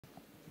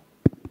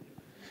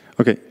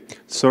Okay,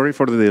 sorry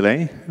for the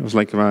delay. It was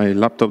like my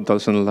laptop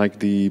doesn't like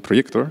the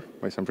projector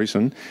by some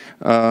reason.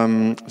 So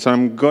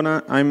I'm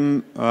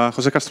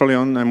Jose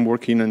Castroleon. I'm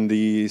working in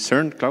the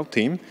CERN cloud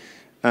team,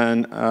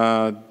 and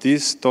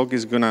this talk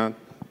is gonna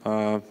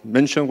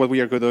mention what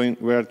we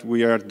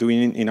are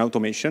doing in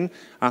automation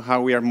and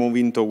how we are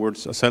moving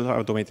towards a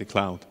self-automated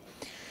cloud.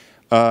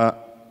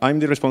 I'm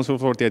the responsible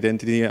for the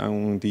identity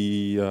and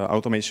the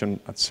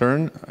automation at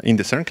CERN in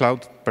the CERN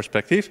cloud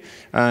perspective,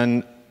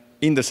 and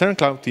in the CERN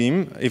cloud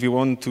team, if you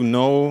want to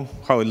know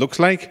how it looks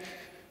like,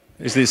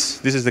 this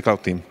is the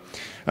cloud team.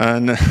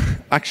 And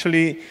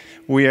actually,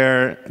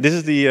 this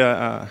is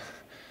the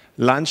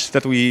launch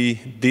that we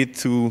did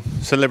to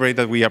celebrate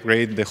that we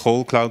upgrade the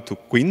whole cloud to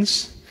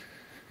Queens.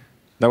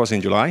 That was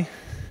in July.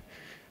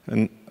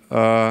 And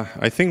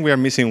I think we are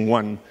missing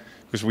one,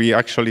 because we're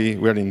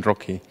in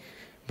Rocky.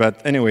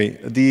 But anyway,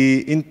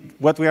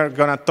 what we are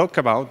going to talk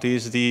about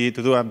is to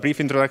do a brief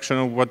introduction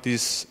of what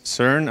is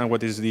CERN and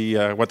what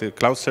the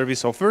cloud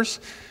service offers.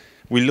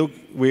 We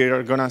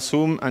are going to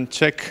zoom and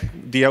check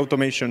the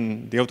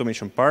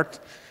automation part,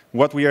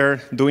 what we are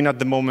doing at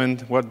the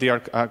moment, what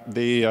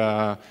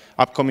the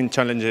upcoming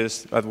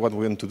challenges, and what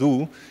we want to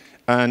do.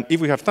 And if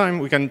we have time,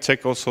 we can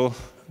check also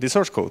the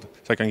source code,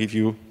 so I can give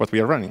you what we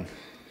are running.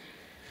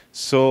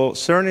 So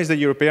CERN is the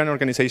European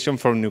Organization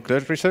for Nuclear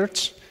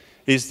Research.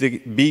 It's the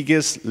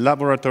biggest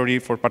laboratory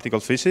for particle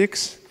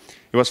physics.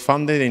 It was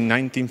founded in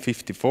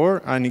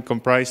 1954, and it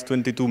comprised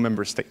 22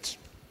 member states.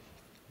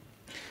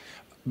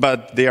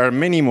 But there are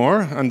many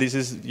more, and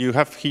you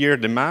have here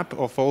the map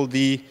of all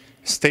the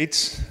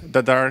states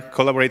that are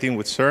collaborating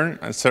with CERN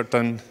at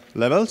certain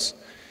levels.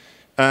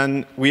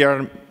 And we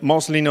are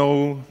mostly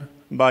known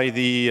by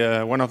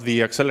one of the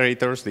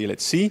accelerators, the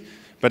LHC,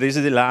 but this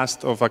is the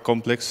last of a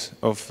complex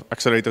of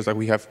accelerators that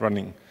we have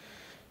running.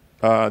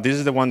 This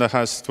is the one that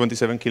has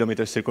 27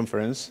 kilometers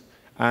circumference.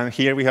 And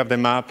here we have the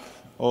map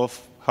of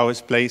how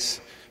it's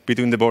placed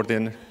between the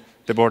border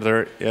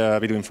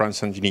between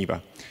France and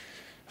Geneva.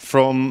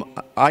 From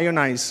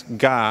ionized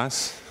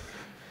gas,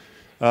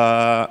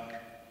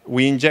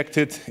 we inject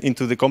it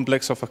into the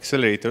complex of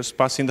accelerators,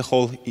 passing the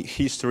whole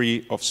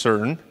history of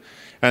CERN.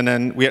 And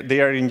then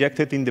they are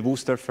injected in the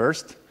booster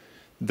first,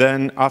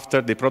 then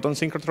after the proton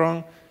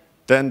synchrotron,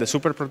 then the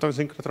superproton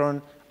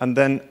synchrotron, and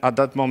then at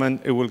that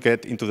moment, it will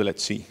get into the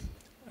LHC.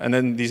 And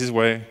then this is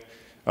where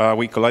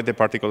we collect the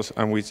particles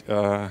and we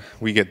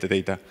get the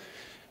data.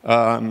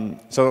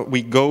 So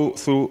we go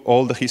through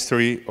all the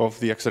history of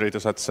the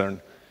accelerators at CERN.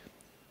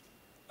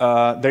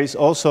 There is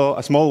also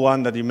a small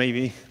one that you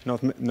maybe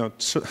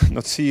not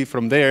see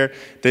from there.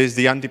 There is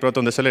the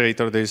antiproton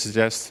decelerator. There is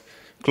just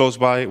close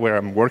by where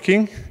I'm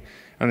working.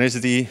 And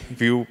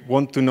if you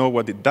want to know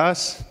what it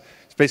does,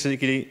 it's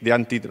basically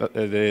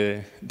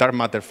the dark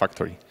matter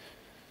factory.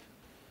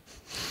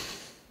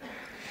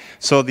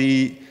 So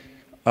the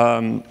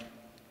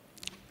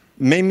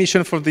main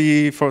mission for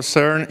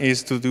CERN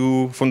is to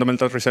do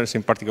fundamental research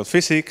in particle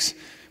physics.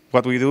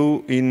 What we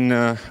do in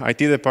IT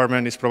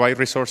department is provide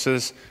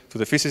resources to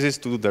the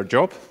physicists to do their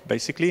job,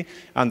 basically.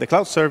 And the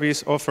cloud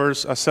service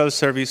offers a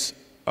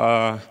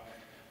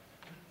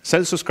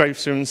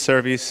self-subscription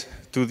service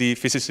to the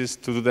physicists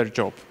to do their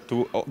job,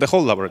 to the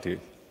whole laboratory,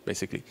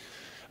 basically.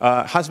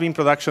 Has been in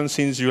production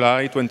since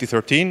July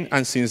 2013,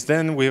 and since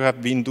then we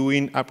have been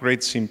doing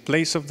upgrades in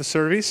place of the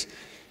service,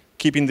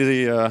 trying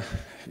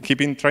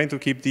to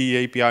keep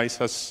the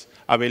APIs as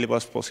available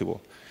as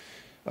possible.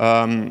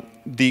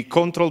 The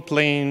control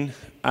plane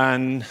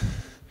and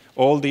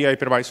all the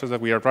hypervisors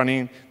that we are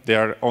running, they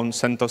are on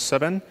CentOS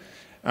 7,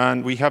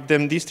 and we have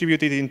them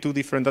distributed in 2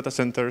 different data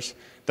centers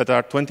that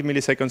are 20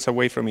 milliseconds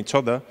away from each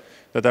other,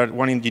 that are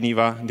one in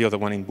Geneva, the other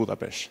one in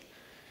Budapest.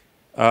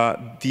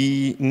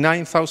 The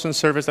 9,000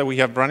 servers that we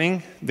have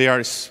running, they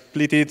are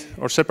splitted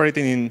or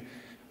separated in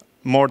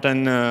more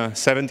than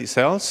 70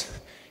 cells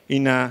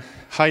in a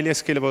highly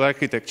scalable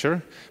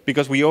architecture,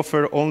 because we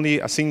offer only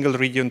a single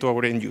region to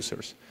our end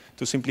users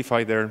to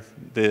simplify their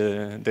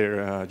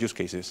use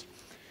cases.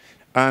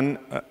 And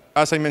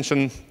as I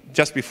mentioned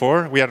just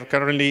before, we are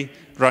currently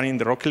running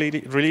the Rocky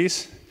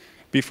release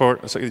so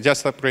it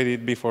just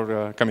upgraded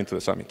before coming to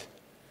the summit.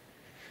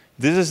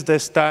 This is the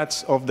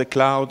stats of the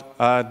cloud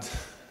at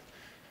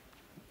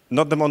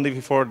not the Monday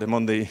before, the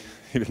Monday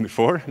even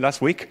before,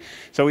 last week.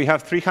 So we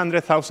have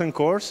 300,000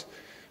 cores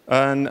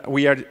and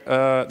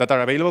that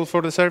are available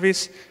for the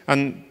service.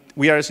 And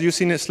we are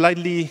using a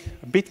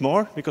bit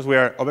more because we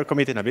are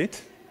overcommitting a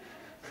bit.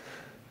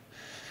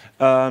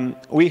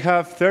 We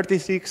have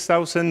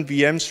 36,000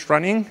 VMs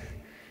running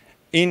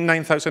in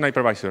 9,000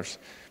 hypervisors.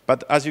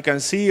 But as you can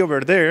see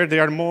over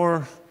there are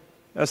more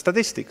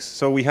statistics.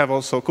 So we have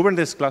also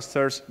Kubernetes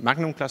clusters,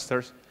 Magnum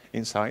clusters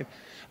inside,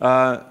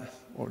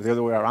 or the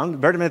other way around,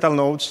 baremetal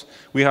nodes.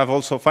 We have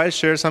also file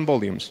shares and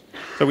volumes.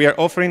 So we are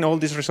offering all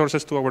these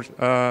resources to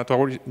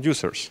our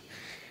users.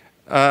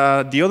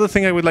 The other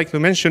thing I would like to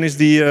mention is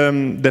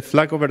the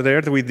flag over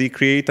there with the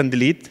create and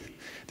delete.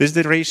 This is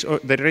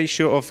the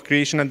ratio of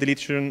creation and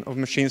deletion of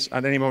machines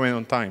at any moment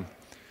in time.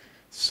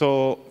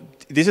 So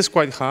this is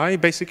quite high,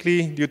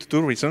 basically due to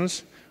 2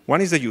 reasons. One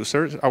is the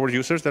users, our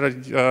users that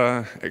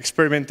are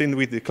experimenting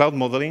with the cloud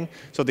modeling.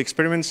 So the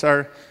experiments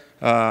are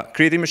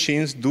creating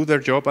machines, do their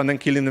job, and then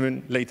killing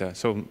them later.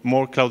 So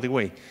more cloudy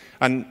way.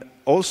 And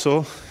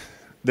also,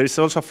 there is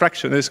also a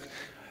fraction.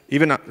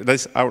 Even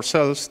there's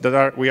ourselves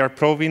that we are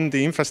probing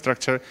the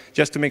infrastructure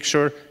just to make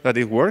sure that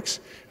it works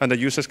and the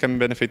users can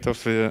benefit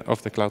of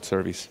the cloud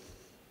service.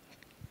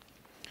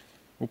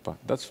 Oopa,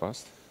 that's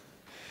fast.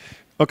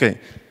 OK.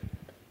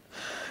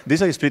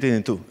 These are split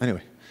in two.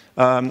 Anyway,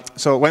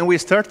 so when we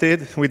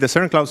started with the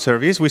CERN cloud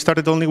service, we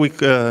started only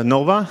with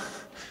Nova,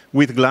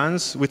 with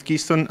Glance, with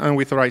Keystone, and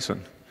with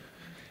Horizon.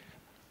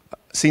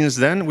 Since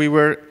then, we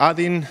were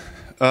adding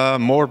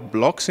more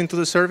blocks into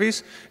the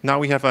service. Now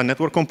we have a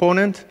network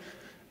component,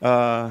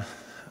 our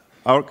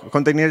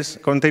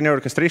container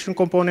orchestration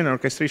component,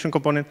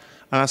 and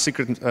a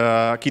secret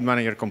key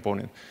manager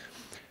component.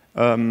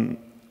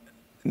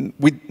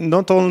 We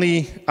not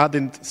only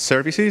added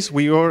services,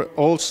 we are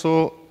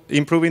also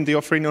improving the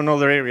offering on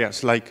other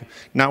areas. Like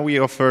now we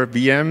offer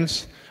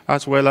VMs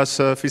as well as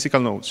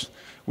physical nodes.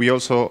 We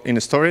also, in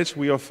storage,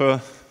 we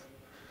offer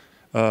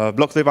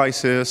block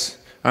devices,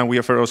 and we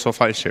offer also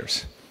file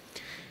shares.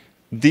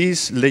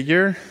 This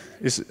layer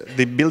is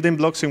the building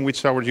blocks in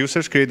which our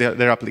users create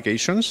their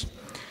applications.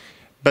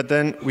 But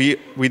then we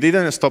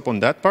didn't stop on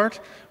that part.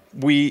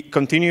 We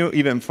continue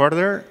even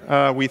further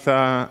with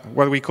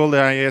what we call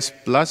the IIS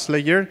Plus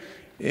layer.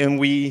 And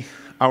we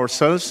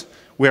ourselves,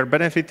 we are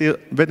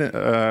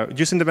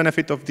using the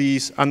benefit of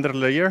this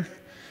underlayer.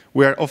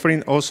 We are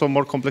offering also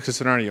more complex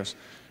scenarios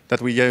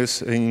that we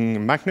use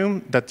in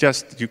Magnum, that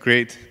just you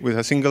create with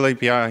a single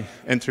API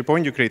entry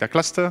point, you create a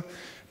cluster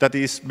that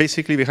is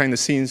basically behind the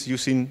scenes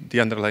using the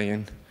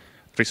underlying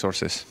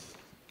resources.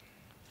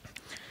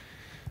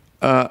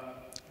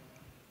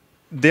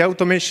 The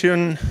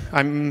automation,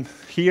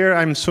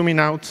 I'm zooming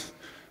out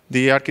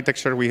the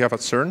architecture we have at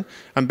CERN.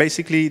 And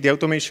basically, the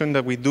automation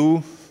that we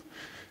do,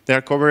 they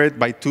are covered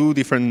by two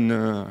different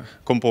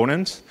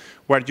components.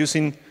 We're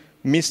using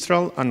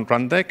Mistral and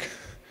Rundeck.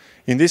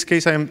 In this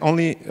case, I'm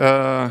only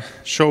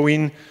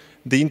showing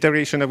the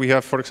integration that we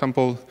have, for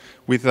example,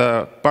 with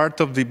part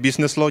of the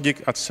business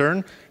logic at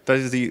CERN, that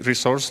is the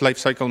resource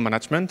lifecycle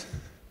management.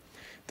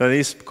 That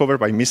is covered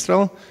by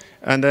Mistral.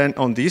 And then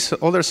on this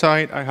other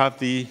side, I have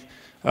the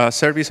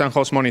service and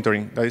host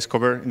monitoring that is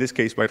covered, in this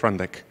case, by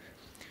Rundeck.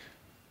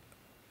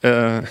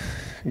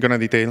 I'm going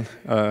to detail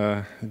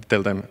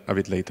them a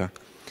bit later.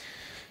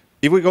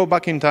 If we go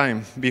back in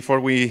time,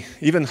 before we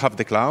even have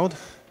the cloud,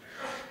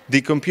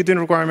 the computing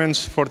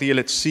requirements for the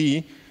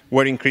LHC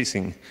were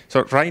increasing.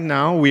 So right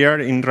now, we are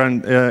in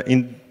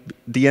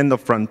the end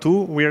of run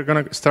 2. We are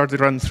going to start the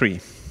run 3.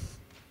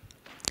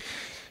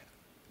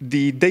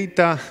 The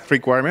data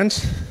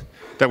requirements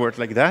that were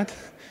like that,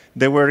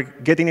 they were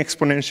getting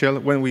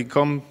exponential when we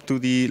come to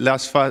the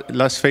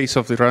last phase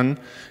of the run,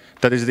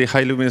 that is the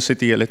high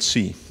luminosity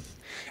LHC.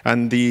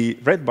 And the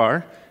red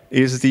bar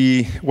is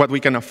what we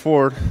can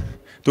afford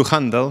to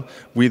handle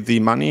with the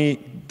money,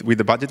 with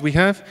the budget we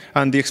have,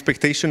 and the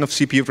expectation of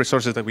CPU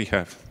resources that we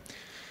have.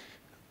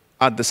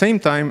 At the same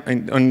time,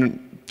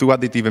 and to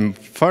add it even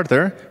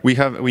further,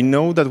 we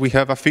know that we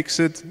have a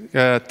fixed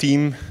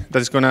team that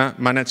is going to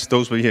manage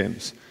those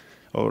VMs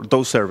or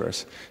those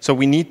servers. So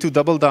we need to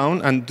double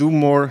down and do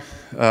more,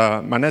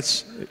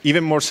 manage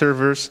even more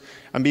servers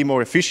and be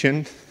more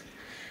efficient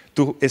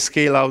to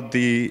scale out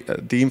the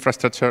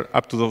infrastructure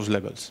up to those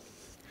levels.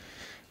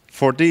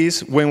 For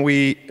this, when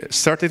we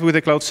started with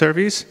the cloud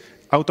service,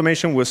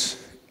 automation was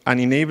an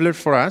enabler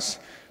for us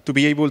to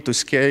be able to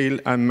scale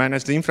and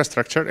manage the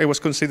infrastructure. It was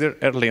considered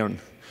early on.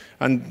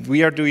 And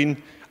we are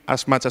doing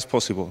as much as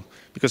possible,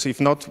 because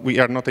if not, we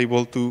are not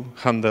able to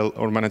handle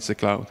or manage the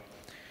cloud.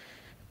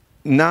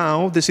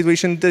 Now, the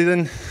situation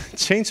didn't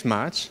change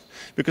much,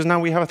 because now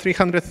we have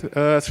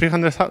a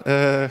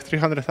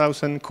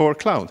 300,000 core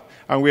cloud,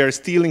 and we are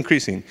still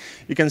increasing.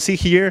 You can see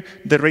here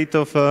the rate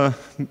of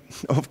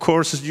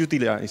cores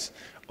utilized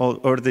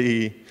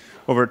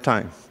over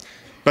time.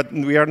 But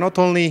we are not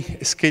only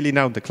scaling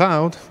out the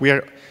cloud, we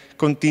are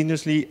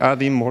continuously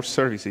adding more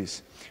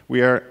services.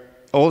 We are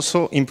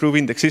also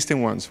improving the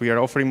existing ones. We are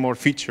offering more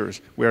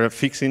features. We are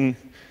fixing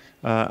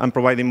and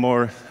providing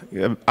more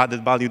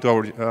added value to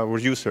our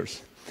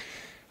users.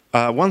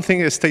 One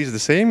thing that stays the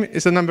same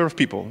is the number of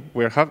people.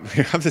 We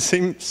have the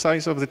same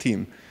size of the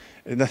team,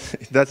 and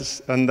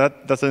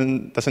that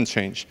doesn't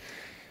change.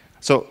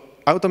 So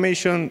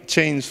automation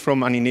changed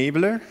from an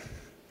enabler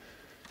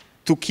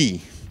to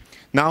key.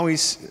 Now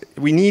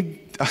we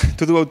need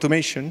to do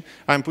automation.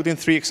 I'm putting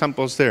 3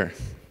 examples there.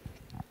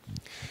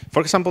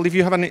 For example, if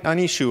you have an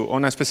issue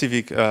on a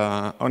specific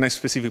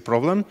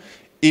problem,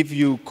 if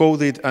you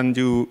code it and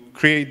you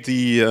create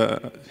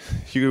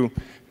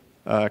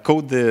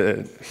code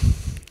the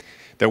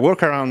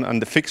workaround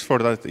and the fix for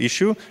that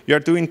issue, you are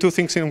doing 2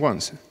 things in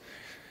once.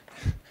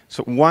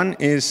 So one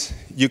is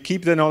you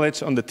keep the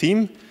knowledge on the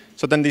team.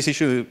 So then this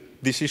issue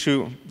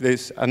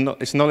is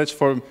knowledge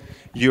for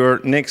your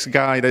next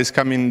guy that is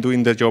coming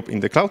doing the job in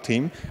the cloud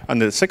team.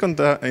 And the second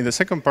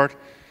part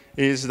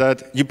is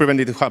that you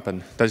prevent it to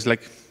happen. That's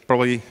like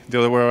probably the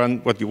other way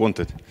around what you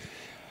wanted.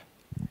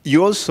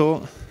 You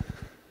also,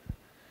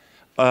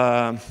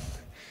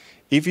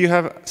 if you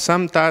have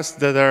some tasks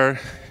that are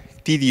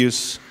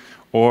tedious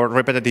or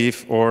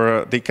repetitive,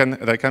 or they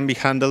can be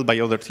handled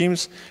by other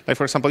teams, like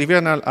for example, if you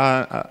have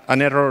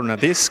an error on a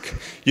disk,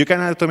 you can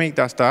automate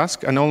that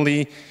task and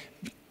only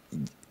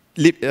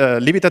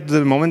leave it at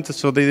the moment,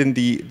 so then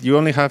you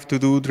only have to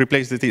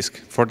replace the disk.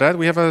 For that,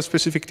 we have a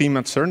specific team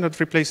at CERN that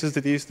replaces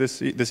the disk, the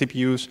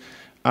CPUs,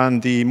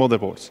 and the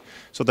motherboards.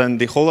 So then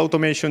the whole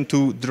automation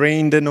to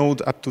drain the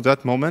node up to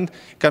that moment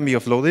can be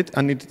offloaded,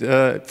 and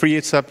it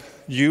frees up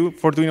you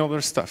for doing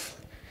other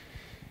stuff.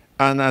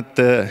 And at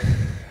the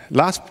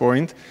last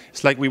point,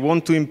 it's like we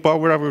want to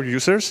empower our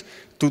users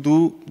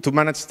to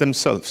manage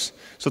themselves.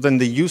 So then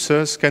the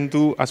users can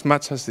do as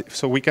much as,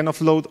 so we can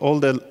offload all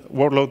the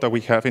workload that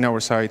we have in our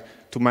side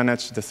to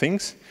manage the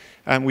things,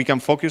 and we can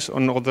focus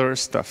on other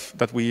stuff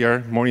that we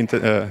are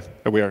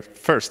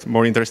first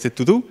more interested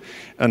to do,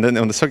 and then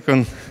on the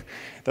second,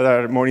 that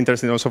are more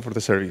interesting also for the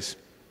service.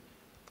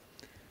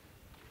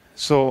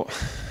 So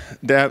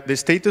the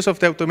status of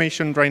the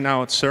automation right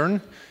now at CERN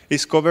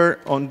is covered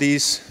on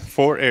these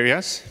 4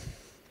 areas.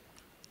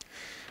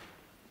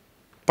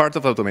 Part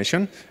of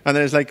automation, and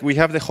there's like we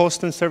have the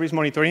host and service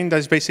monitoring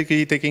that's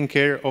basically taking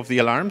care of the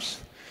alarms,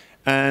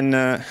 and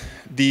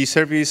the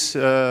service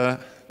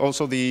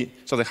so the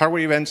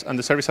hardware events and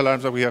the service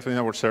alarms that we have in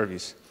our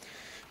service.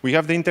 We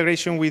have the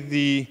integration with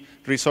the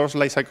resource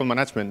lifecycle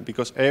management,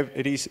 because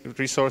every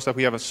resource that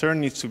we have at CERN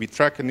needs to be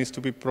tracked and needs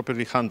to be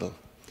properly handled.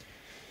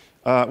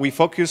 We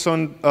focus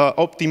on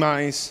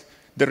optimize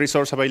the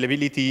resource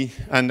availability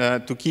and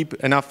to keep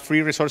enough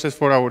free resources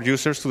for our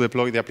users to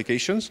deploy the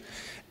applications.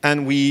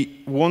 And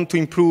we want to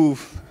improve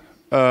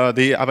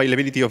the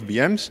availability of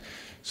VMs.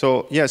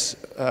 So yes,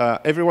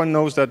 everyone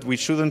knows that we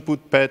shouldn't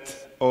put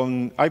PET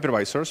on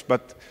hypervisors,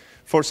 but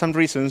for some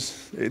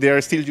reasons, there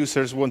are still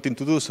users wanting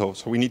to do so.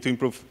 So we need to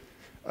improve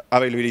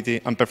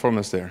availability and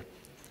performance there.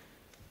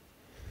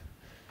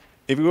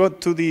 If we go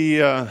to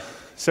the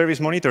service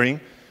monitoring,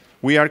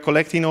 we are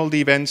collecting all the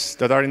events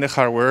that are in the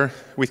hardware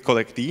with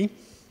collectd.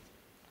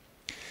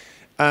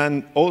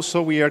 And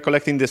also, we are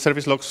collecting the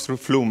service logs through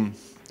Flume.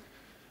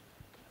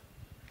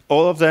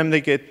 All of them, they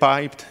get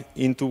piped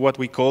into what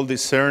we call the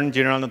CERN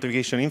general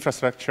notification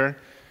infrastructure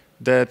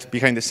that,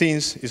 behind the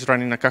scenes, is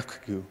running a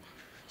Kafka queue.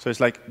 So it's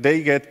like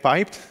they get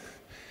piped,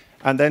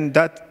 and then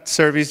that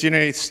service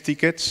generates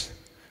tickets.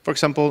 For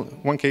example,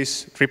 one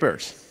case,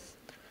 repairs.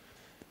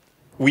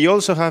 We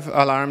also have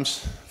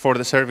alarms for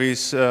the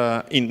service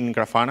in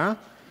Grafana,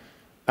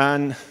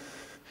 and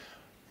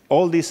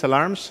all these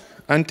alarms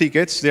and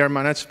tickets, they are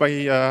managed by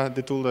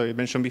the tool that I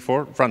mentioned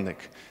before, Rundeck.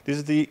 This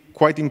is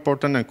quite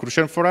important and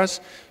crucial for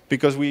us,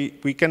 because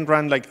we can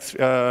run like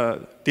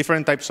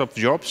different types of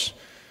jobs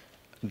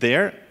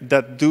there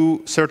that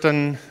do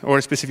certain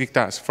or specific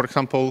tasks. For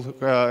example,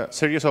 a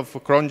series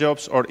of cron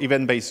jobs or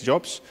event-based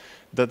jobs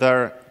that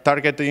are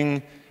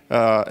targeting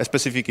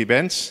specific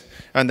events,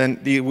 and then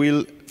they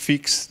will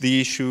fix the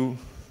issue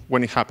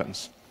when it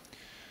happens.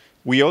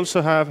 We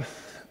also have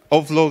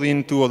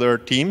offloading to other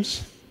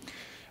teams,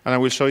 and I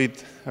will show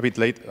it a bit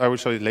later. I will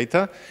show it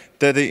later.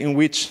 In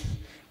which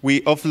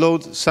we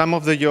offload some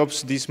of the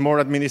jobs, these more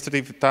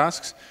administrative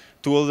tasks,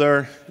 to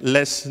other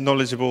less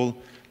knowledgeable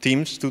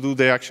teams to do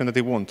the action that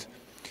they want.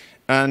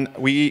 And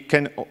we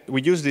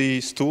use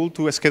this tool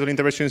to schedule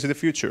interventions in the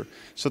future.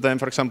 So then,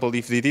 for example,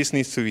 if the disk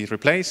needs to be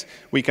replaced,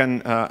 we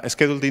can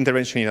schedule the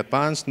intervention in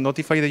advance,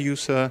 notify the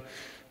user.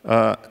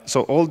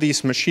 So all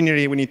this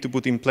machinery we need to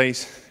put in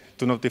place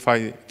to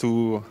notify,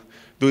 to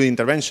do the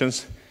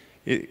interventions,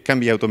 it can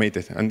be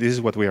automated. And this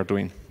is what we are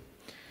doing.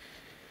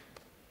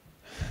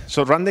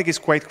 So Rundeck is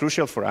quite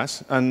crucial for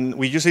us, and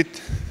we use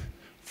it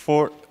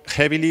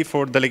heavily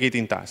for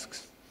delegating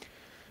tasks.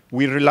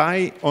 We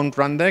rely on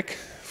Rundeck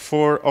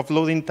for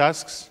offloading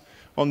tasks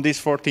on these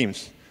 4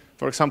 teams.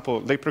 For example,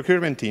 the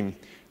procurement team,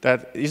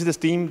 that is the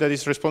team that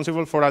is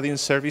responsible for adding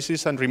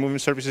services and removing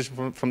services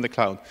from the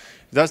cloud.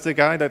 That's the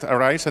guy that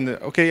arrives and,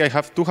 OK, I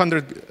have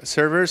 200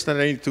 servers that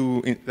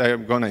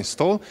I'm going to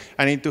install.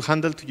 I need to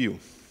handle to you.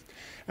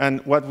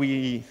 And what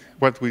we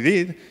have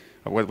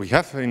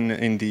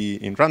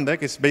in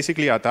Rundeck is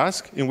basically a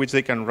task in which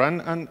they can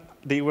run, and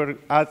they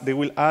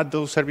will add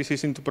those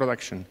services into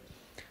production.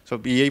 So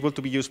be able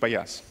to be used by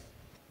us.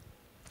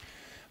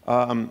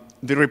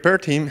 The repair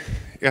team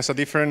has a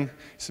different,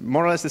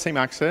 more or less the same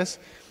access.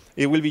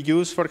 It will be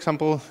used, for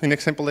example, in the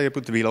example that I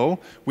put below,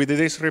 with the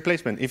disk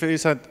replacement. If it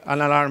is an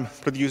alarm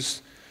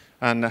produced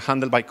and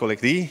handled by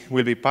collectd,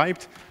 will be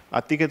piped.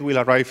 A ticket will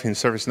arrive in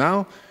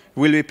ServiceNow,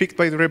 will be picked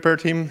by the repair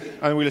team,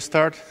 and will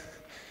start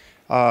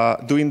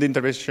doing the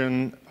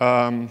intervention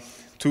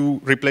to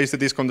replace the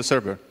disk on the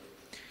server.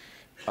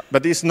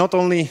 But it's not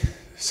only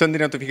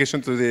sending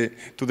notification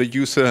to the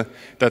user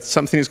that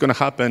something is going to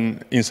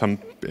happen in some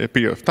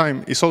period of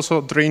time. It's also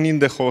draining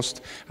the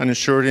host and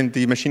ensuring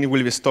the machine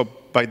will be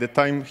stopped by the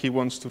time he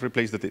wants to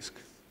replace the disk.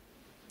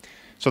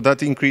 So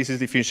that increases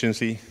the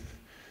efficiency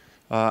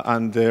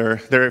and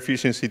their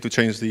efficiency to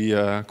change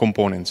the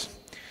components.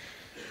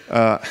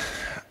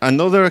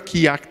 Another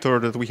key actor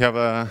that we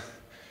have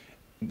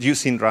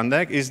using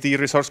Rundeck is the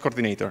resource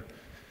coordinator.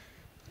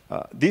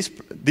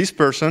 This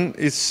person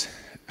is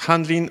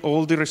handling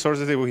all the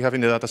resources that we have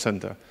in the data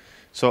center.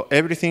 So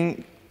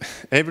everything,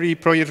 every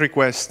project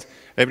request,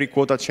 every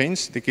quota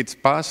change, that gets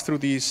passed through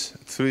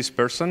this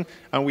person,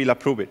 and we'll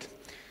approve it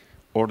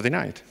or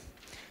deny it.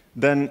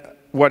 Then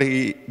what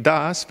he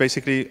does,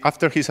 basically,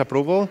 after his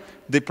approval,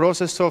 the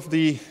process of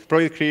the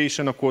project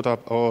creation of quota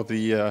or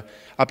the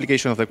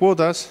application of the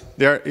quotas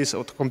there is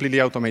completely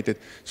automated.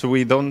 So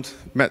we don't,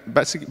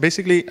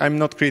 basically, I'm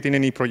not creating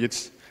any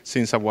projects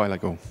since a while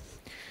ago.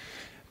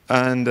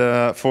 And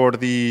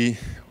we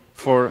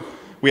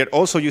are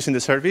also using the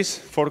service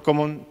for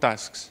common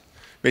tasks.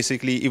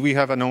 Basically, if we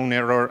have a known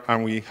error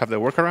and we have the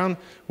workaround,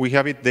 we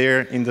have it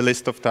there in the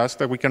list of tasks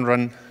that we can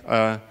run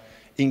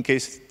in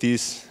case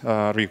this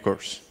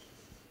recurs.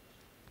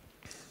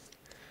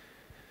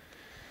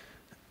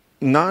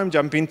 Now I'm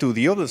jumping to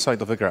the other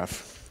side of the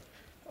graph.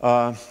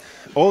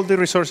 All the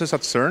resources at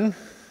CERN,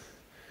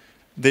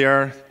 they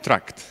are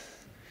tracked.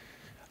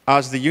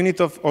 As the unit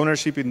of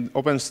ownership in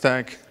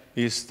Openstack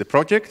is the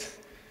project,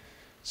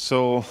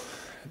 so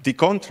the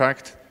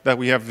contract that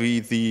we have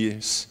with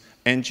this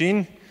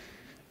engine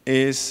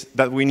is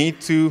that we need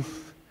to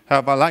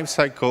have a life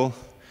cycle.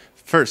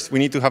 First, we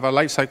need to have a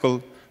life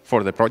cycle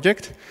for the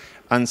project,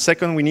 and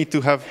second, we need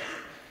to have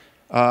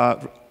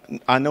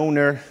an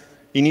owner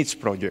in each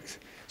project.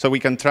 So we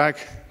can track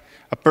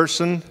a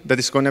person that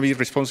is going to be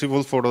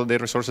responsible for all the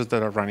resources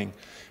that are running.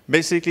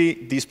 Basically,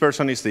 this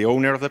person is the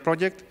owner of the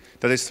project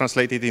that is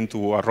translated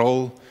into a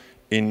role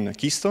in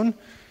Keystone.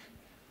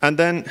 And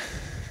then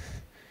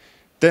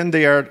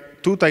there are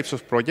two types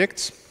of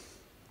projects.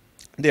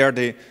 They are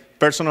the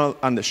personal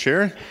and the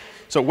share.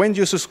 So when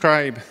you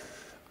subscribe,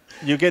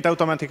 you get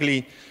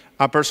automatically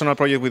a personal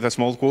project with a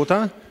small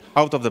quota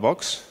out of the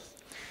box.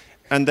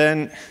 And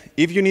then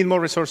if you need more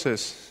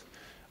resources,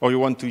 or you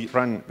want to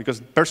run,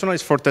 because personal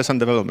is for test and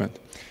development.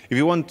 If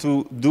you want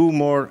to do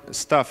more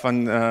stuff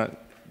and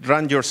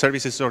run your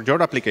services or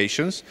your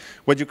applications,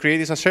 what you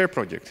create is a shared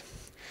project.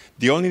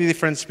 The only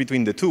difference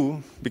between the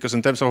two, because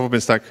in terms of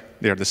OpenStack,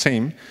 they are the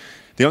same,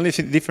 the only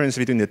difference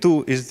between the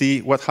two is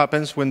what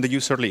happens when the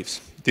user leaves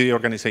the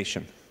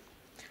organization.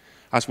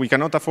 As we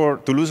cannot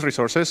afford to lose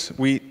resources,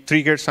 we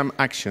trigger some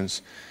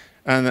actions.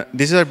 And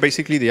these are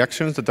basically the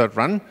actions that are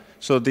run.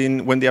 So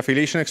then when the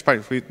affiliation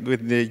expires,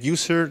 when the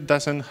user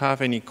doesn't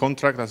have any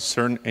contract at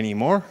CERN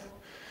anymore,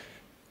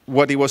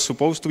 what it was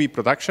supposed to be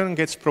production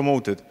gets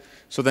promoted.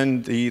 So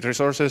then the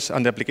resources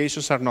and the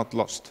applications are not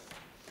lost.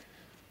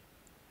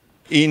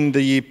 In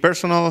the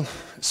personal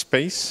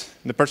space,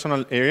 the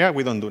personal area,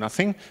 we don't do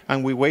nothing,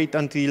 and we wait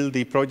until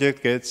the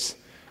project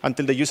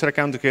until the user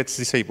account gets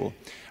disabled.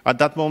 At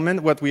that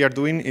moment, what we are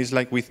doing is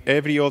like with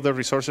every other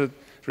resource at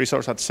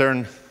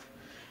CERN,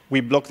 we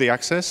block the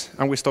access,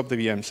 and we stop the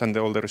VMs and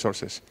all the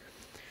resources.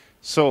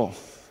 So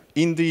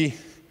in the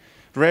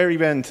rare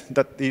event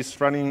that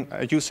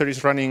a user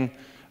is running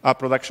a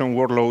production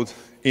workload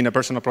in a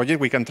personal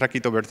project, we can track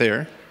it over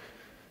there,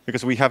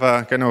 because we have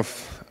a kind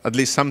of at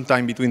least some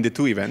time between the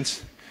two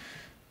events.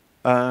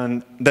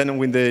 And then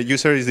when the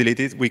user is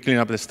deleted, we clean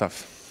up the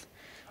stuff.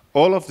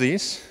 All of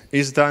this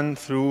is done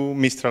through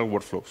Mistral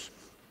workflows,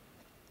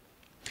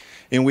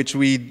 in which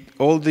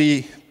all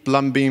the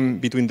plumbing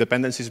between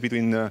dependencies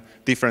between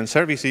different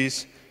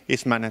services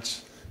is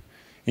managed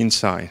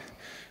inside.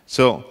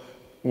 So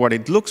what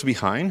it looks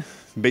behind,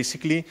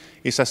 basically,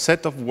 is a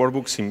set of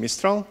workbooks in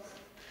Mistral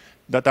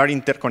that are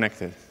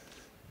interconnected.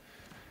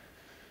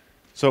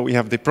 So we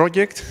have the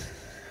project,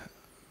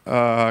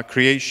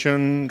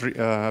 creation,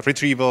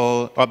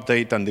 retrieval,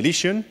 update, and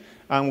deletion,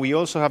 and we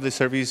also have the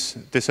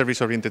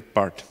service-oriented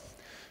part.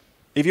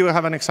 If we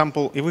have an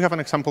example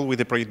with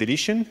the project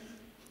deletion,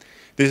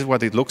 this is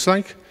what it looks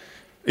like.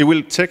 It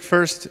will check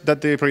first that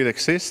the project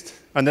exists,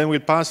 and then we'll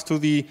pass to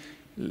the,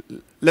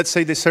 let's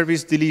say, the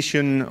service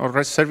deletion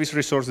or service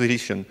resource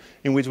deletion,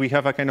 in which we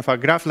have a kind of a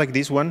graph like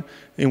this one,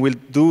 and we'll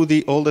do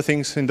all the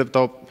things in the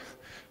top,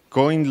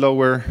 going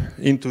lower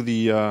into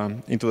the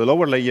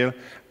lower layer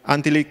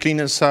until it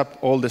cleans up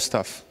all the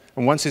stuff.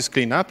 And once it's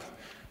cleaned up,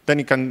 then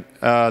it can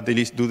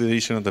do the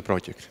deletion of the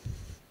project.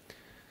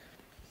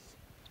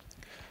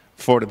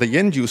 For the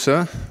end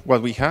user,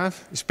 what we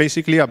have is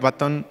basically a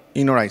button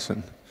in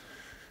Horizon.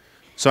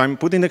 So I'm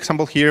putting the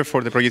example here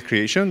for the project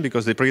creation,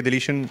 because the project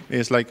deletion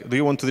is like, do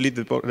you want to delete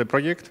the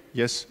project?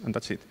 Yes, and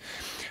that's it.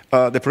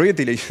 The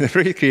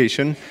project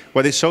creation,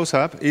 what it shows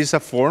up is a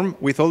form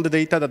with all the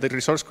data that the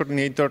resource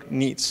coordinator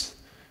needs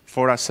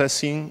for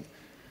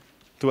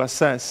to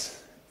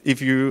assess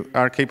if you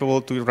are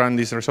capable to run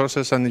these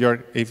resources, and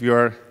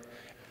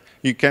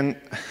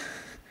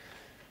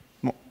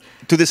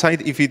to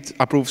decide if it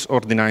approves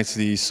or denies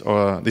this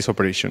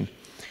operation.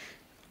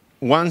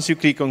 Once you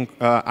click on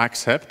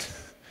accept,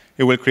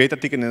 it will create a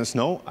ticket in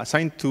Snow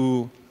assigned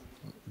to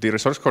the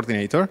resource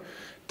coordinator.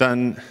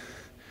 Then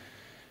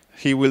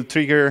he will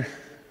trigger,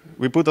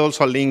 we put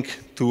also a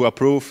link to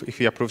approve if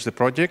he approves the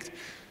project.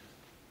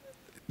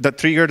 that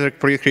trigger the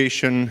project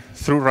creation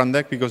through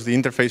Rundeck, because the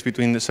interface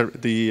between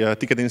the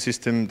ticketing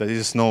system, that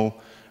is Snow,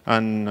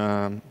 and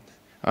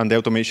the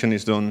automation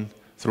is done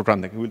through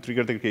Rundeck. It will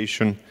trigger the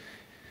creation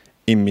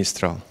in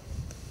Mistral.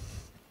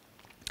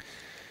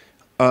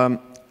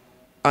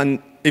 And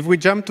if we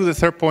jump to the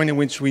third point in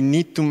which we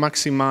need to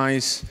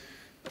maximize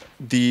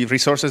the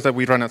resources that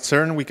we run at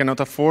CERN, we cannot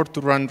afford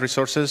to run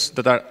resources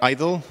that are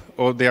idle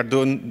or they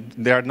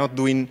are not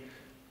doing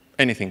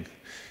anything.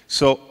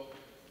 So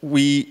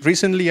we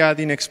recently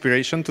added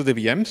expiration to the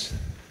VMs.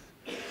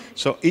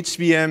 So each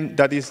VM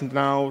that is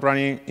now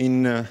running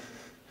in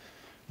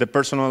the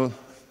personal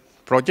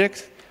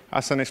project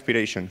has an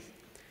expiration.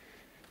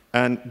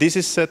 And this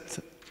is set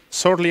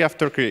shortly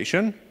after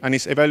creation and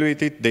is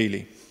evaluated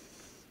daily.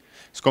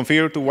 It's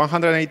configured to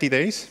 180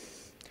 days,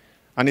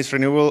 and it's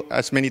renewable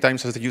as many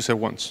times as the user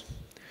wants.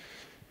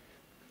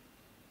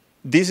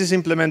 This is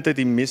implemented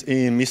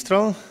in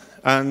Mistral,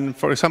 and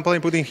for example,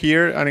 I'm putting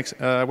here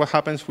what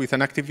happens with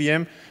an active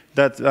VM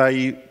that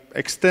I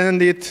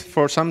extend it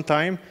for some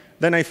time,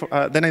 then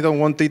I don't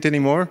want it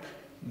anymore,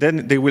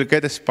 then they will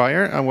get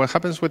expired, and what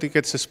happens when it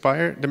gets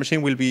expired, the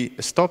machine will be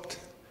stopped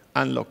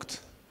and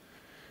locked.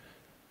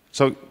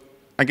 So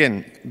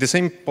again, the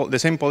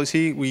same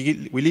policy,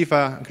 we leave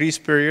a grace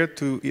period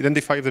to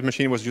identify if the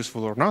machine was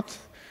useful or not,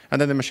 and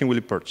then the machine will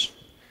be purged.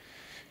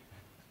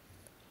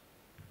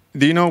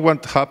 Do you know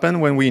what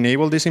happened when we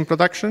enabled this in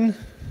production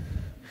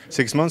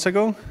 6 months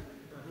ago?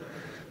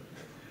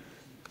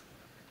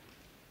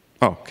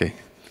 Oh, OK.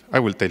 I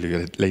will tell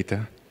you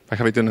later. I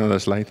have it on another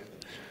slide.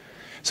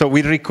 So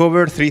we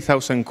recovered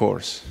 3,000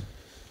 cores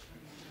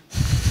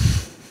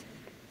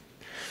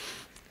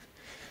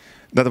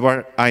that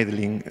were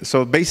idling.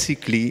 So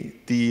basically,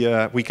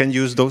 we can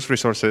use those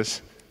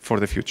resources for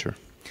the future.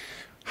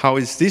 How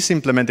is this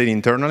implemented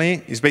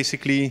internally? Is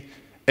basically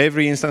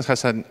every instance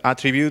has an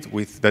attribute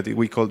that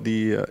we call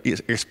the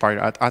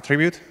expired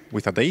attribute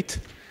with a date.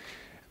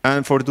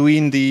 And for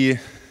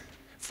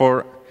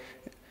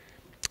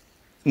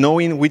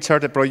knowing which are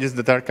the projects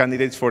that are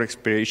candidates for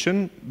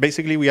expiration,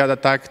 basically we add a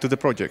tag to the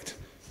project.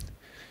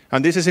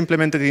 And this is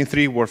implemented in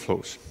 3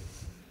 workflows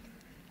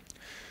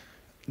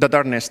that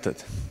are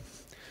nested.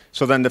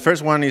 So then the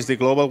first one is the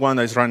global one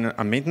that is run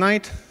at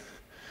midnight.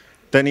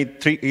 Then it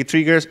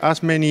triggers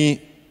as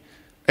many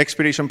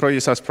expiration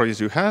projects as projects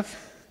you have.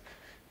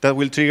 That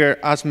will trigger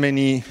as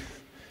many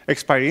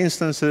expiry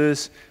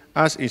instances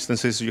as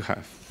instances you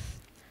have.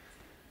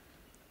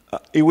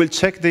 It will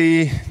check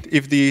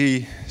if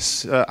the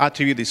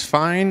attribute is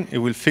fine. It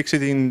will fix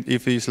it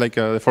if it's like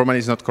the format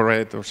is not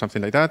correct or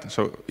something like that.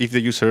 So if the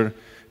user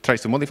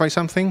tries to modify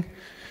something.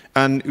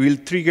 And it will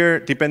trigger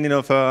depending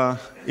on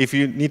if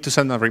you need to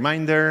send a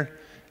reminder,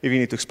 if you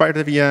need to expire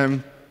the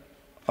VM,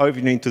 or if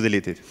you need to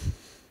delete it.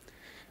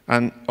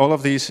 And all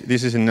of this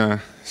is in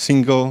a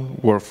single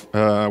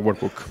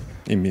workbook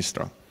in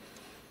Mistral.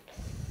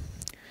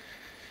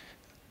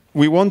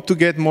 We want to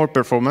get more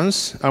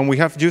performance, and we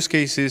have use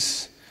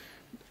cases.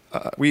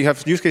 We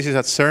have use cases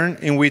at CERN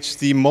in which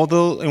the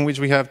model in which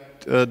we have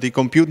the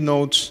compute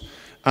nodes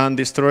and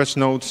the storage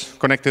nodes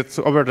connected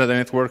over the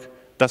network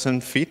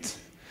doesn't fit,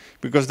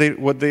 because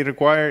what they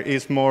require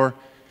is more.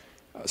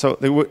 So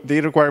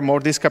they require more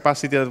disk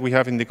capacity that we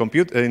have in the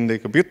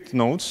compute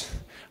nodes,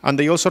 and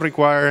they also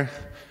require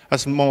a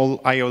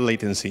small I/O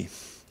latency.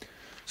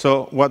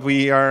 So what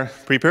we are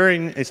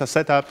preparing is a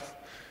setup,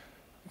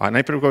 an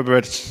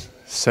hyperconverged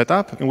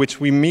setup, in which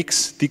we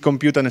mix the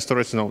compute and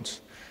storage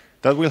nodes.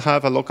 That will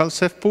have a local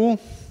Ceph pool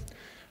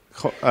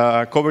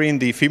covering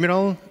the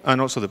ephemeral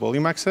and also the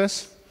volume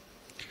access.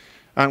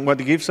 And what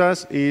it gives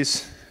us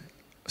is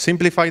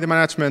simplify the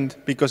management,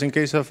 because in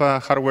case of a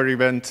hardware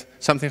event,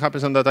 something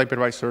happens on that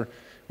hypervisor,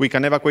 we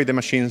can evacuate the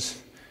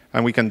machines,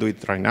 and we can do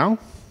it right now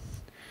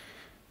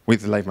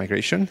with live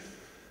migration.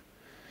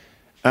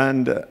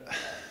 And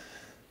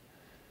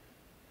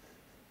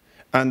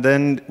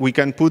then we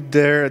can put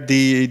there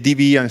the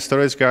DB and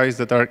storage guys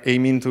that are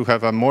aiming to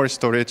have more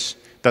storage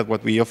than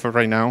what we offer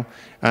right now,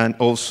 and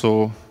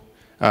also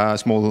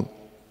small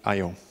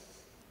I/O.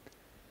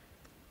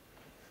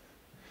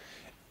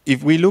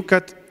 If we look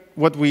at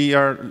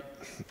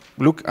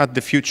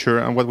the future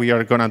and what we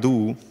are going to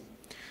do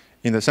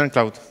in the CERN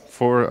Cloud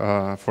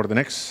for the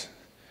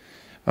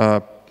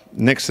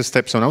next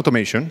steps on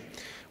automation,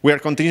 we are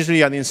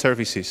continuously adding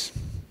services.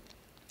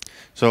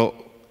 So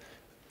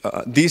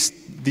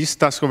this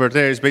task over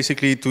there is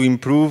basically to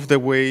improve the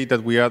way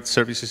that we add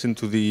services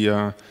into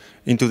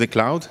the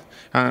cloud,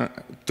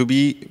 to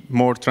be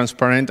more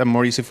transparent and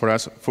more easy for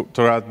us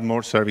to add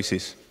more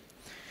services.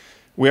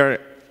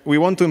 We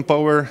want to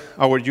empower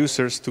our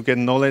users to get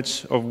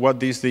knowledge of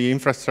what is the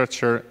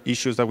infrastructure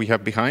issues that we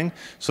have behind,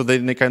 so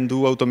that they can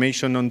do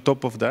automation on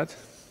top of that.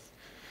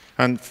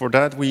 And for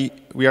that, we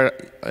are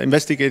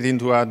investigating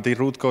to add the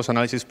root cause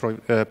analysis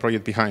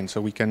project behind,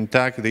 so we can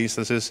tag the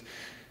instances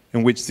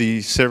in which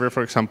the server,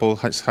 for example,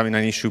 is having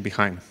an issue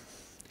behind.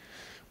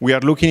 We are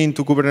looking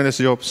into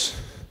Kubernetes jobs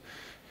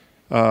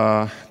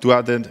to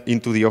add it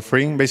into the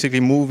offering, basically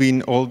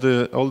moving all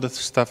the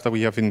stuff that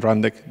we have in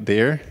Rundeck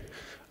there,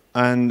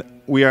 And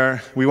we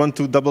want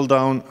to double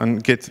down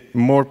and get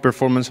more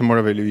performance and more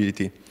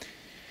availability.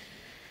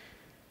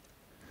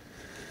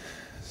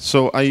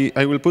 So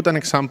I will put an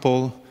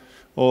example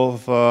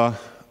of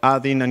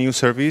adding a new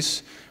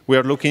service. We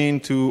are looking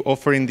into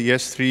offering the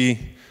S3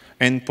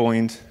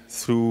 endpoint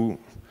through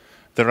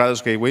the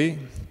Rados gateway.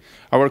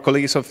 Our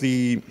colleagues of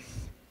the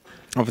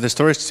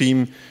storage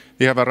team,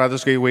 they have a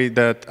Rados gateway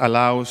that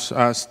allows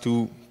us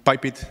to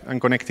pipe it and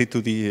connect it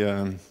to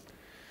the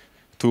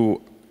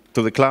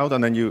cloud,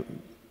 and then you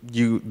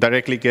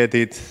directly get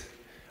it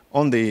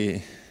on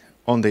the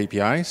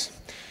APIs.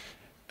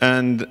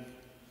 And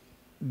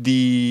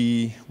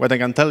what I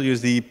can tell you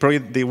is the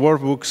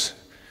workbooks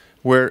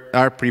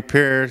are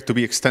prepared to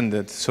be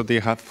extended, so they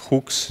have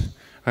hooks,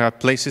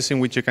 places in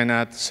which you can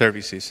add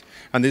services,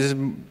 and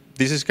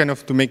this is kind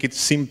of to make it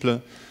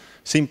simple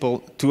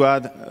to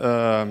add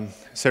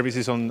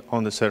services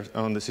on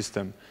the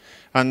system.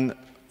 And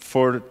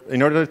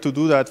in order to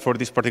do that for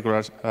this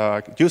particular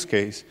use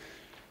case,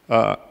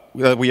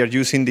 we are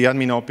using the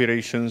admin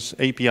operations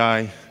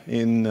API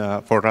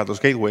for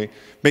Rados Gateway.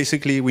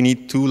 Basically, we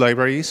need two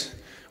libraries.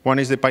 One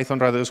is the Python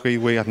Rados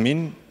Gateway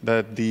admin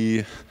that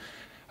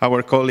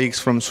our colleagues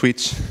from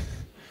Switch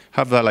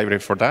have the library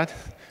for that.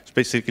 So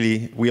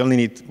basically, we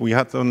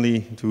have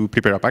only to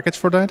prepare a package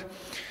for that.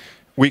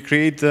 We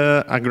create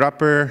a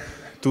wrapper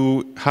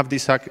to have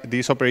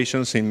these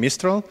operations in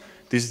Mistral.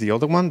 This is the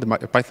other one,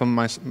 the Python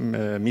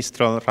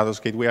Mistral Rados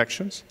Gateway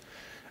actions.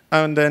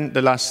 And then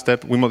the last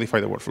step, we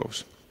modify the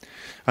workflows.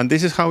 And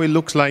this is how it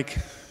looks like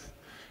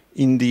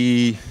in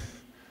the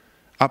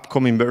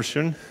upcoming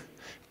version.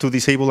 To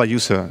disable a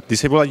user.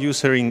 Disable a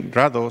user in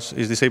Rados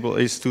is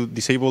to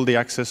disable the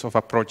access of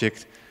a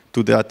project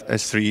to that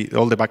S3,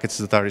 all the buckets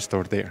that are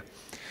stored there.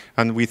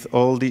 And with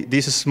all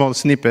this small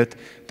snippet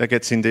that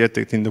gets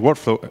injected in the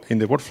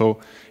workflow,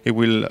 it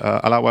will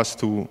allow us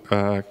to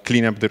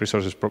clean up the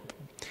resources,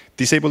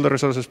 disable the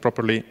resources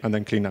properly, and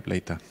then clean up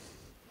later.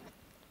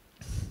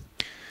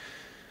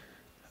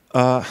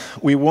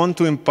 We want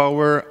to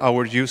empower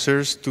our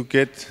users to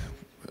get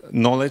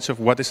knowledge of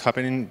what is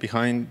happening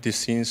behind the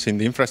scenes in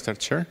the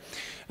infrastructure.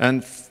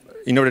 And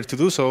in order to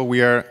do so,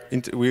 we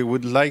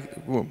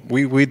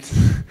would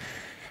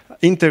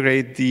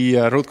integrate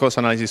the root cause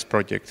analysis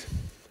project.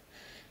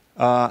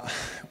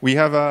 We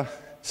have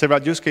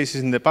several use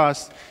cases in the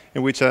past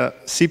in which a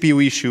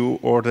CPU issue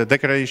or the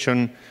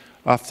degradation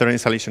after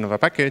installation of a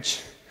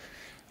package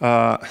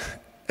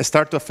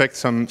start to affect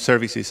some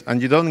services,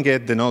 and you don't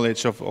get the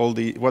knowledge of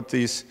what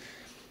is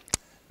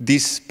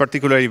this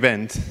particular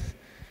event.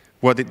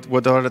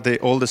 What are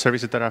all the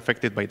services that are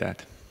affected by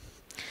that?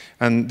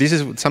 And this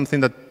is something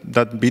that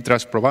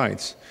Bitrust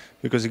provides,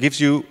 because it gives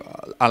you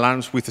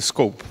alarms with the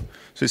scope.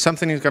 So if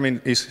something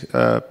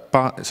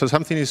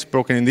something is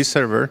broken in this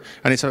server,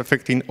 and it's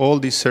affecting all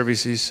these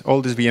services,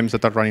 all these VMs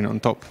that are running on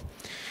top.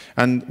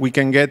 And we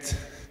can get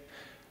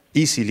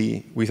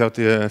easily, without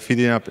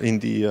feeding up in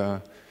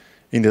the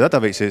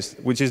databases,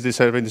 which is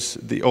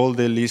all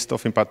the list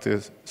of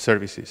impacted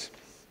services.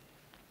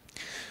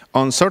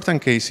 On certain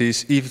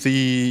cases, if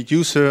the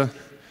user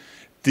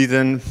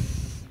didn't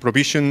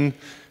provision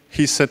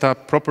his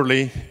setup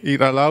properly,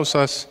 it allows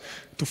us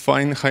to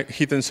find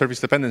hidden service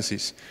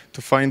dependencies,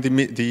 to find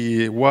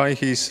why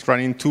he's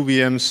running two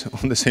VMs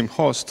on the same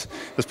host.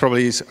 That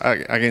probably is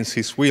against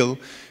his will,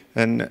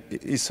 and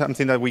it's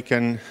something that we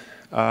can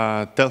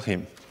tell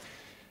him.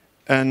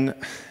 And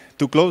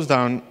to close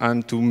down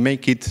and to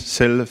make it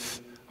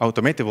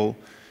self-automatable,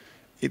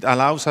 it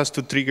allows us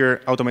to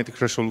trigger automatic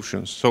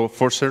resolutions. So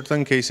for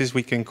certain cases,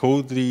 we can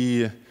code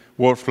the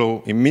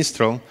workflow in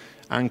Mistral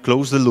and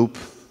close the loop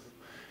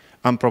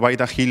and provide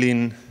a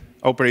healing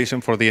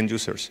operation for the end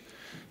users.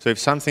 So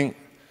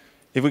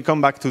if we come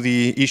back to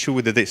the issue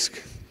with the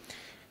disk,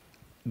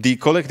 the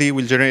collectd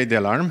will generate the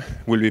alarm,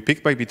 will be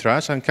picked by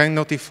Bitrust, and can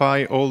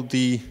notify all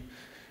the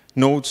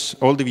nodes,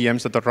 all the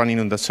VMs that are running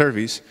on the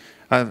service.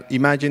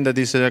 Imagine that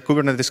this is a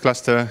Kubernetes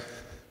cluster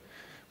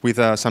with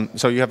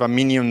so you have a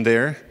minion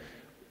there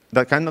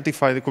that can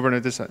notify the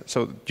Kubernetes.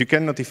 So you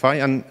can notify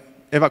and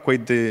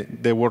evacuate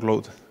the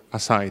workload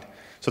aside.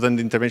 So then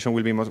the intervention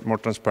will be more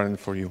transparent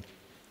for you.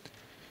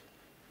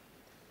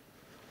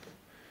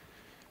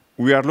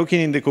 We are looking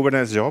in the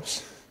Kubernetes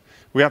jobs.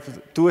 We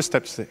have two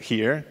steps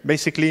here.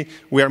 Basically,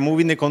 we are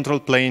moving the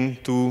control plane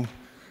to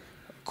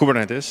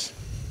Kubernetes.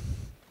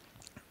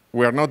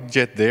 We are not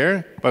yet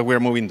there, but we are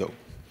moving though.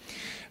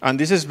 And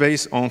this is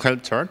based on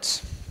health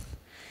charts.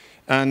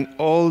 And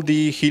all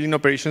the healing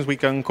operations, we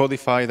can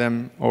codify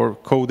them or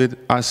code it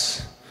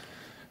as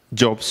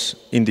jobs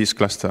in this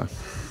cluster.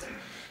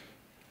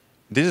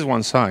 This is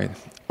one side.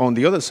 On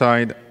the other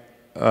side,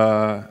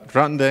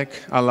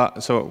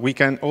 Rundeck, so we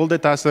can, all the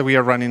tasks that we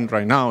are running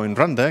right now in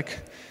Rundeck,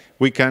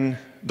 we can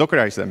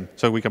Dockerize them.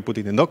 So we can put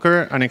it in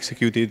Docker and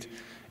execute it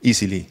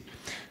easily.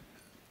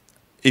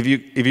 If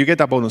you get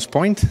a bonus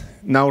point,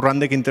 now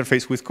Rundeck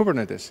interface with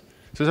Kubernetes.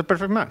 So it's a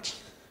perfect match.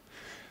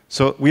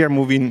 So we are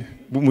moving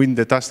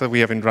the tasks that we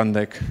have in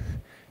Rundeck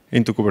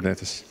into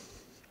Kubernetes.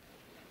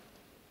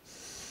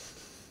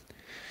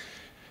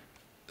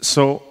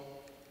 So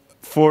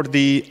For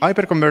the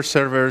hyperconverged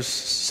servers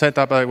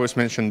setup I was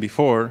mentioned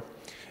before,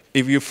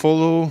 if you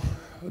follow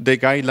the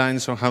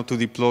guidelines on how to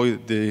deploy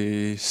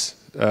these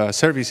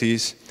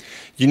services,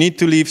 you need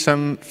to leave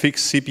some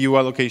fixed CPU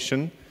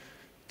allocation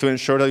to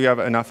ensure that you have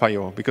enough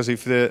I/O. Because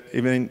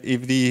even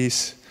if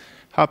this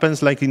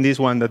happens like in this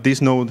one, that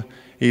this node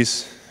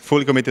is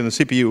fully committed to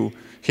CPU,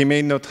 he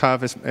may not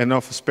have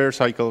enough spare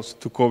cycles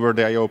to cover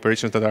the I/O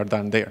operations that are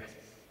done there.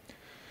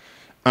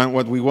 And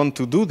what we want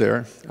to do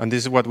there, and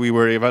this is what we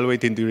were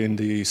evaluating during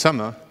the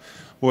summer,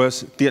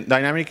 was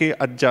dynamically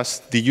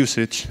adjust the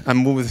usage and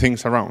move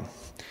things around.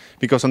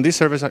 Because on this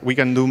service, we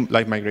can do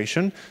live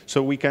migration,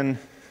 so we can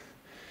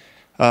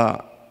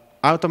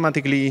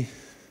automatically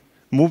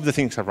move the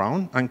things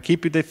around and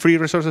keep the free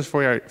resources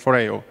for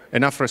I/O.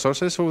 Enough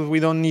resources so we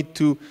don't need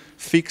to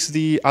fix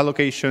the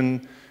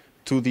allocation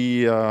to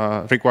the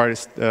required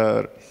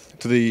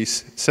to the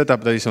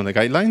setup that is on the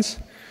guidelines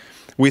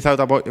without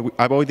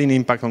avoiding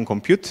impact on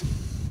compute.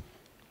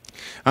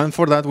 And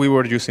for that, we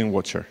were using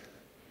Watcher.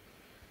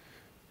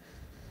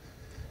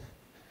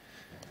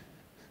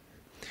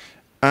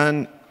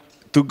 And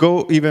to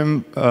go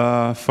even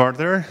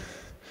further,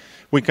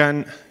 we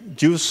can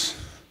use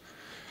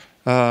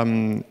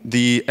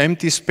the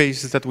empty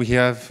spaces that we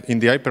have in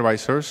the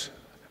hypervisors.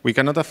 We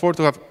cannot afford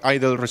to have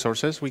idle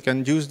resources. We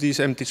can use this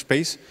empty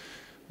space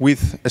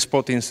with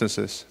spot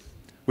instances,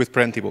 with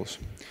preemptibles.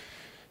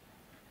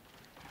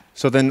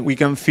 So then we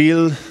can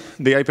fill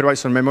the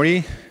hypervisor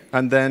memory,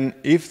 and then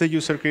if the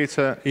user creates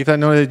if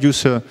another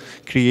user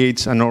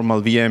creates a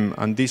normal VM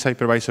and this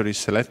hypervisor is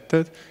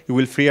selected, it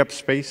will free up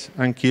space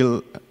and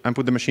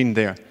put the machine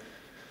there.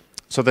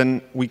 So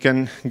then we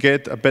can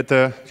get a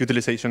better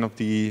utilization of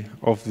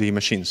the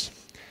machines.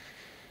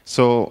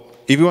 So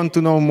if you want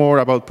to know more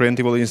about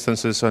preemptible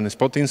instances and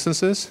spot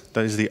instances,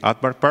 that is the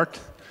AdBar part,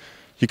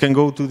 you can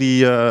go to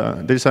the,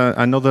 there's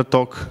another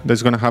talk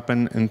that's going to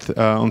happen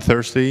on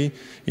Thursday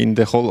in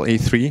the hall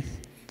A3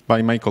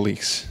 by my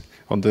colleagues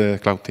on the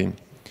cloud team.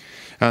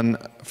 And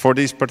for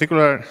this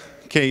particular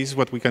case,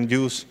 what we can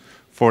use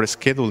for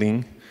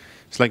scheduling,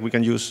 it's like we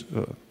can use,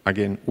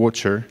 again,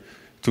 Watcher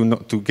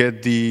to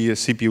get the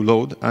CPU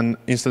load and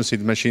instance the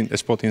machine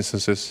spot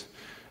instances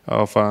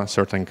of a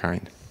certain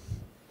kind.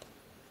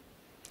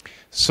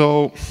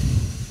 So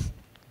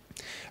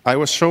I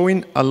was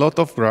showing a lot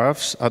of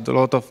graphs, a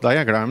lot of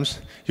diagrams.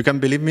 You can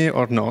believe me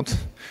or not,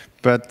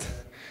 but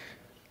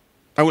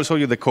I will show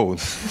you the code.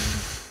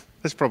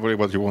 That's probably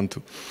what you want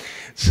to.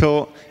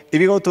 So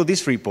if you go to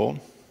this repo,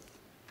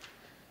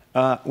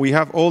 we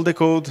have all the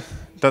code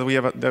that we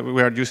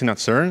are using at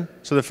CERN.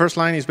 So the first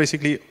line is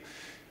basically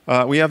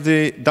we have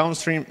the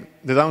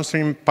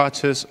downstream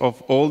patches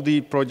of all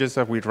the projects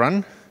that we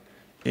run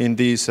in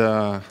this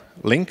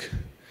link.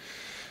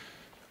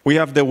 We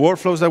have the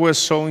workflows that we're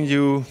showing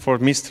you for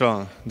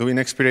Mistral, doing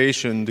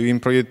expiration, doing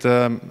project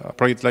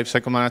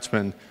lifecycle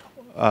management.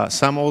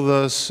 Some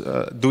others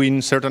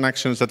doing certain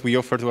actions that we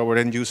offer to our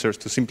end users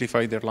to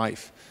simplify their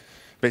life.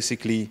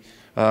 Basically,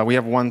 we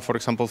have one, for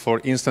example,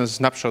 for instance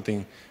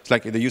snapshotting. It's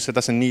like the user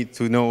doesn't need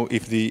to know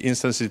if the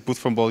instance is boot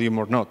from volume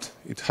or not.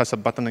 It has a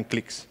button and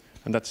clicks,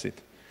 and that's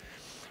it.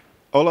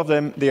 All of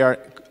them, they are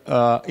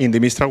in the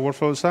Mistral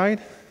workflow side.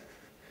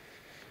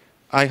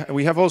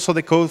 We have also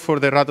the code for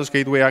the Rados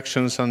Gateway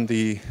actions and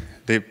the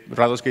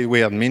Rados Gateway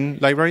admin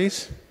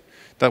libraries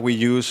that we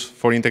use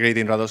for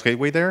integrating Rados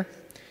Gateway there.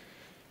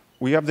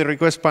 We have the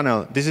request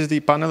panel. This is the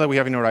panel that we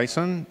have in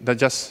Horizon that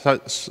just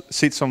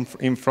sits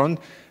in front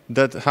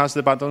that has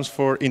the buttons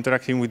for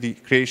interacting with the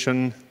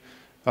creation,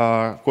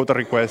 quota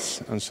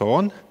requests, and so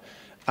on.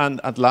 And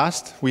at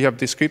last, we have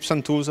the scripts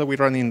and tools that we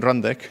run in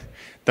Rundeck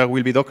that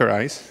will be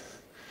Dockerized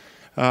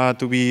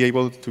to be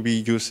able to be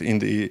used in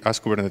the as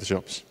Kubernetes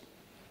jobs.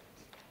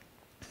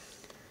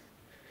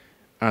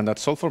 And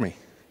that's all for me.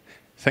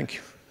 Thank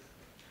you.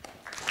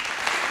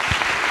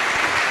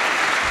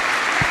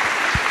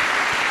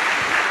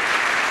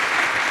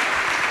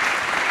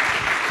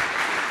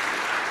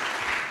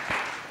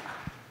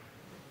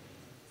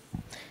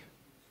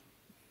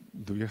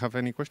 Do you have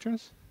any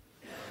questions?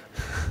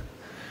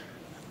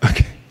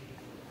 Okay.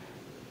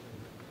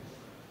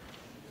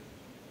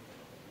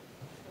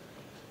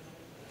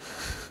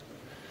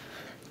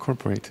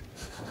 Corporate.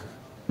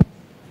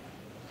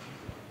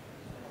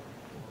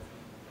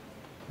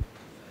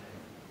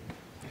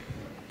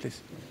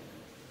 Please.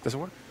 Does it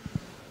work?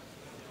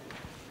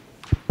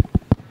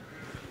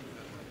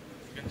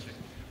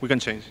 We can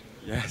change.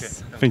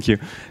 Yes. Okay. Thank you.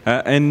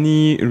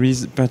 Any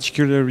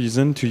particular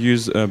reason to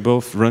use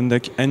both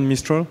Rundeck and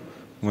Mistral?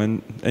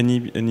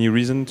 Any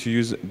reason to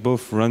use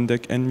both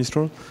Rundeck and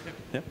Mistral?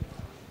 Yeah.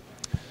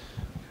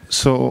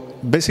 So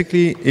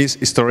basically, is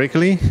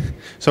historically.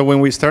 So when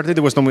we started,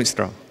 there was no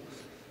Mistral.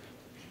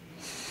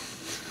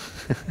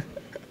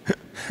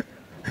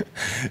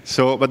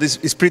 So, but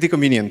it's pretty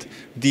convenient.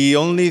 The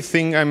only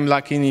thing I'm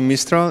lacking in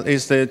Mistral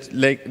is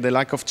the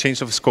lack of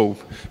change of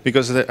scope,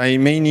 because I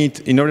may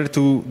need, in order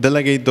to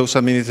delegate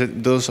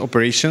those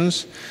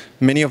operations,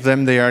 many of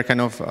them they are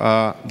kind of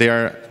they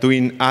are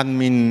doing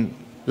admin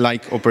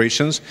like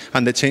operations,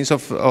 and the change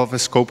of a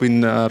scope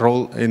in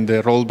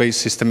the role-based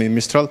system in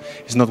Mistral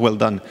is not well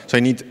done. So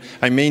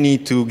I may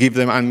need to give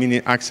them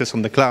admin access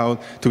on the cloud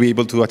to be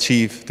able to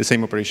achieve the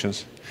same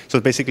operations. So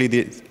basically,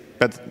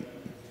 but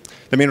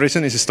the main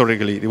reason is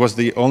historically it was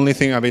the only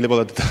thing available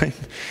at the time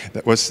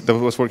that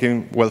was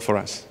working well for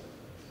us.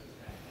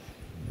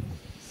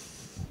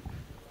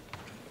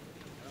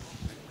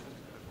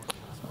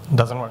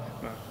 Doesn't work.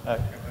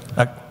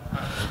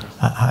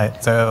 Hi.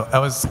 So I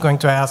was going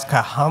to ask,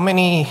 how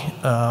many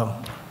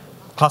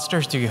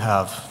clusters do you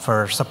have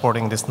for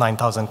supporting this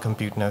 9,000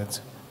 compute nodes?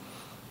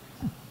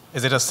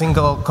 Is it a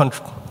single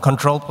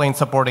control plane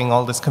supporting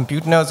all these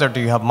compute nodes, or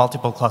do you have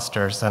multiple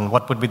clusters? And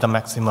what would be the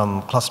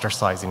maximum cluster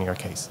size in your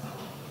case?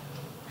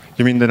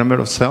 You mean the number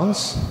of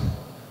cells?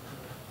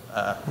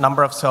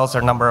 Number of cells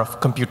or number of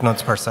compute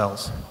nodes per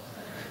cells?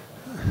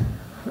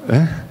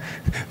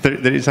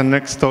 There is a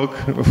next talk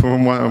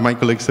from one of my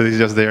colleagues that is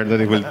just there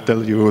that will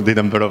tell you the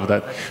number of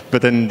that.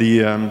 But then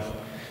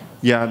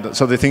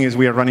so the thing is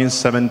we are running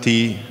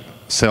 70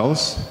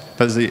 cells.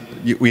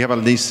 We have at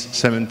least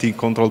 70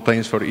 control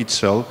planes for each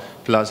cell,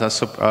 plus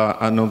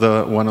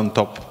another one on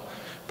top.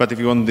 But if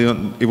you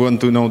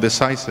want to know the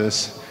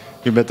sizes,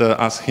 you better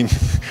ask him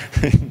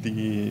in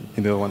the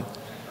other one.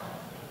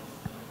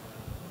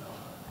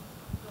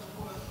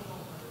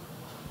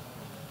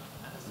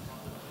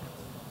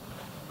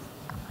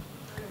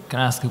 Can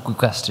I ask a quick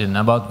question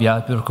about the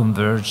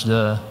hyperconverged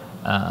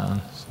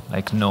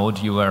node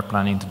you were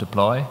planning to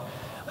deploy?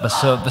 But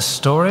so the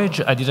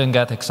storage, I didn't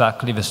get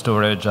exactly the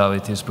storage, how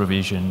it is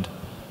provisioned.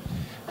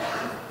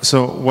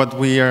 So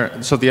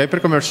the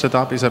hyperconverged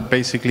setup is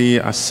basically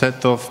a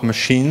set of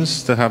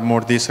machines that have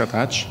more disks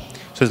attached.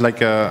 So it's like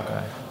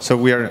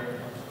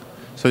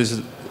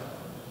it's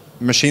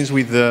machines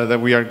with that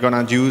we are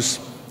gonna use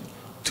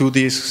 2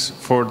 disks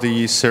for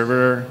the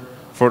server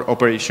for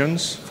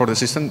operations for the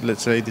system,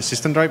 let's say the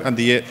system drive, and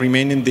the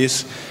remaining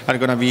disks are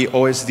going to be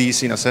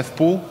OSDs in a Ceph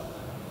pool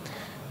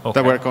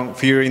that we're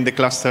configuring the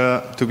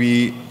cluster to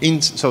be in.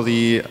 So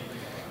the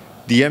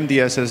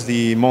MDSs,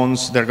 the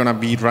Mons, they're going to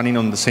be running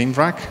on the same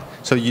rack.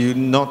 So you're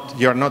not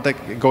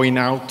going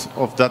out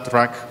of that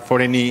rack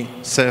for any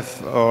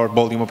Ceph or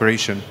volume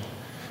operation.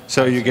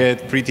 So you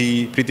get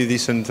pretty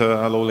decent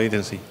low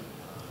latency.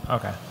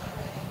 Okay.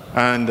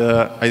 And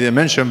I didn't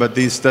mention, but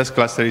this test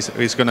cluster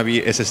is going to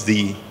be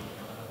SSD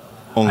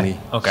only.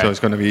 So it's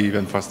going to be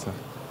even faster.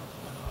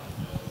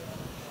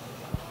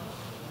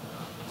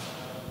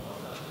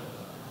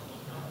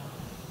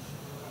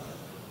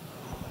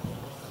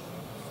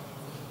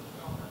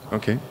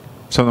 Okay.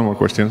 So no more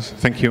questions.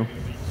 Thank you.